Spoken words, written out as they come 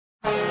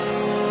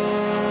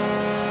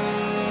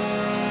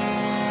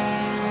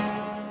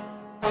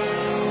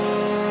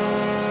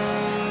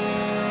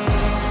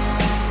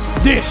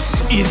This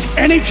is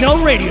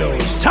NHL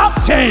Radio's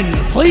Top 10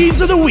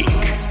 Plays of the Week.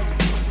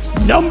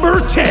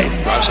 Number 10.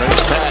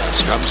 Cross-ice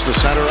pass, comes to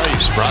center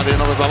ice, brought in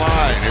over the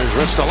line. Here's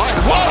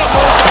Ristolainen. What a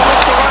move to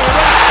Ristolainen!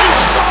 He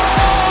scores!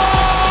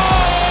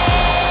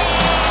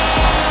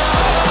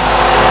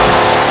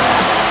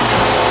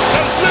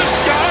 Does this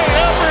guy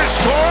ever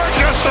score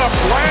just a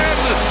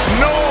bland,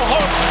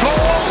 no-hook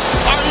goal?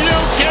 Are you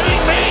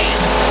kidding me?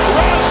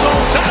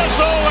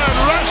 Razzle-dazzle and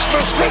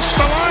Rasmus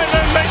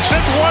Ristolainen makes it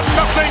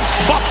 1-0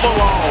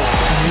 Buffalo.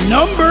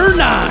 Number 9.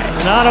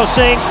 Renato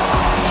saying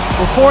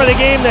before the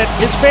game that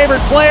his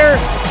favorite player,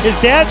 his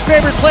dad's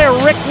favorite player,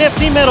 Rick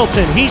Nifty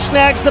Middleton. He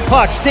snags the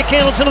puck, stick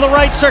handles into the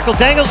right circle,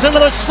 dangles into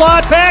the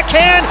slot,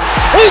 backhand,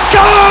 he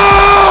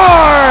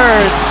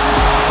scores!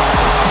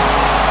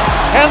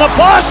 And the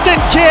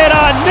Boston kid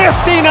on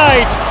Nifty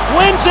night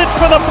wins it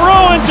for the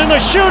Bruins in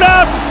the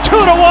shootout,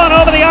 2-1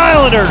 over the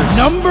Islanders.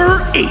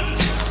 Number 8.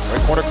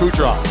 Right corner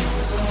Kucherov.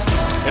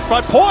 In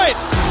front, Point!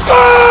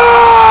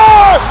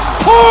 Score!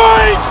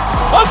 Point!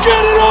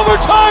 Again in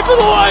overtime for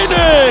the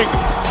Lightning!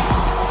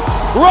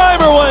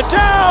 Reimer went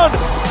down,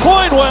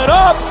 Point went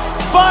up,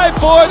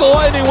 5-4, the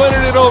Lightning win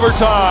it in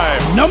overtime.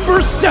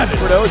 Number 7.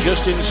 Trudeau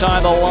just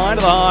inside the line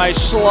of the high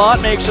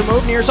slot, makes a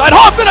move near side,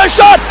 Hoffman a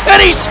shot,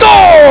 and he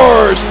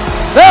scores!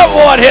 That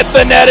one hit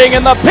the netting,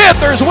 and the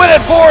Panthers win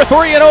it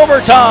 4-3 in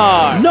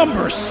overtime.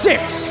 Number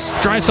 6.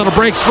 Draisaitl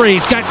breaks free,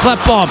 he's got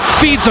Klefbom,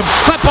 feeds him,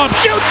 Klefbom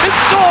shoots and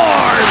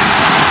scores!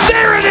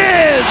 There it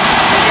is!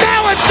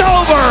 Now it's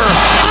over!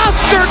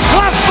 Oscar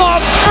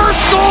Klefbom's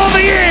first goal of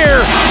the year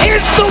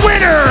is the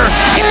winner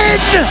in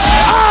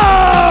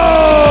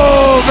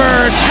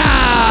overtime!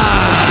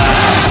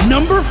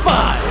 Number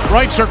 5.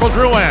 Right circle,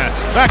 Drouin.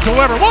 Back to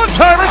Weber.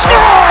 One-timer,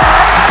 score!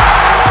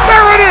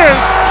 There it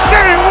is!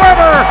 Shea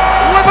Weber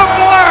with a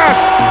blast!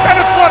 And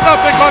it's 1-0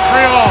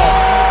 Montreal.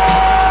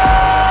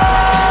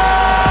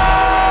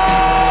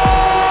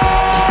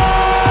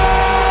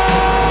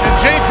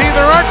 JP,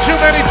 there aren't too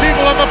many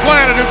people on the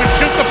planet who can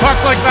shoot the puck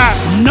like that.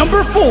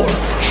 Number 4.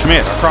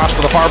 Schmidt across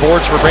to the far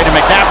boards for Braden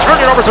McNabb. Turn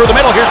it over through the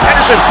middle. Here's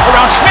Pedersen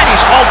around Schmidt.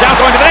 He's hauled down,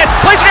 going to the net.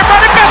 Plays it in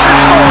front, and Besser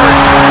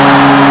scores!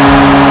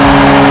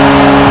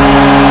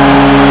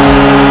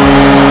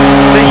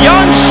 The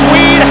young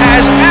Swede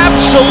has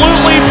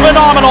absolutely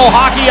phenomenal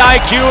hockey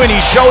IQ, and he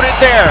showed it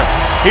there.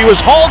 He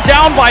was hauled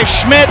down by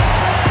Schmidt,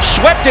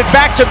 swept it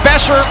back to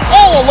Besser,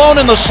 all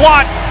alone in the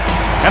slot.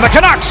 And the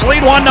Canucks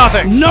lead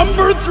 1-0.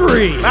 Number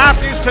 3.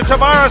 Matthews to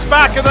Tavares,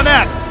 back of the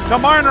net.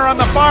 To Marner on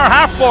the far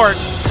half board.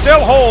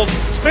 Still holds.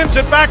 Spins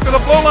it back to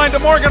the blue line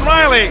to Morgan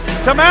Riley.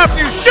 To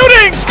Matthews.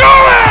 Shooting!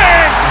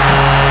 Scoring!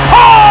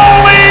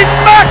 Holy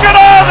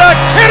Mackinac! The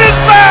kid is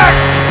back!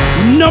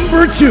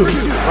 Number 2.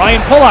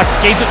 Ryan Pulock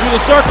skates it through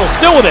the circle,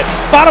 still with it.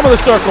 Bottom of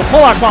the circle,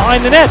 Pulock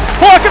behind the net.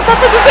 Pulock in front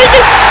for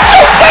Zizekas.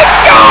 Shoots and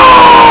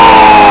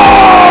scores!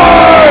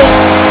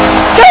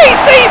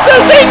 Casey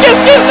Zizekas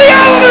gives the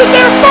Islanders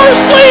their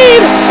first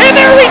lead in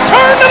their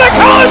return to the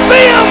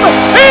Coliseum.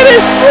 It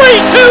is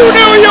 3-2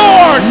 New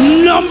York.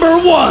 Number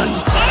 1.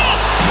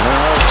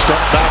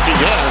 Step back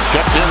again.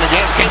 Kept in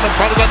again. Came in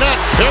front of the net.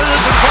 Here it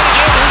is in front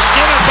again. Here's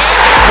Skinner back.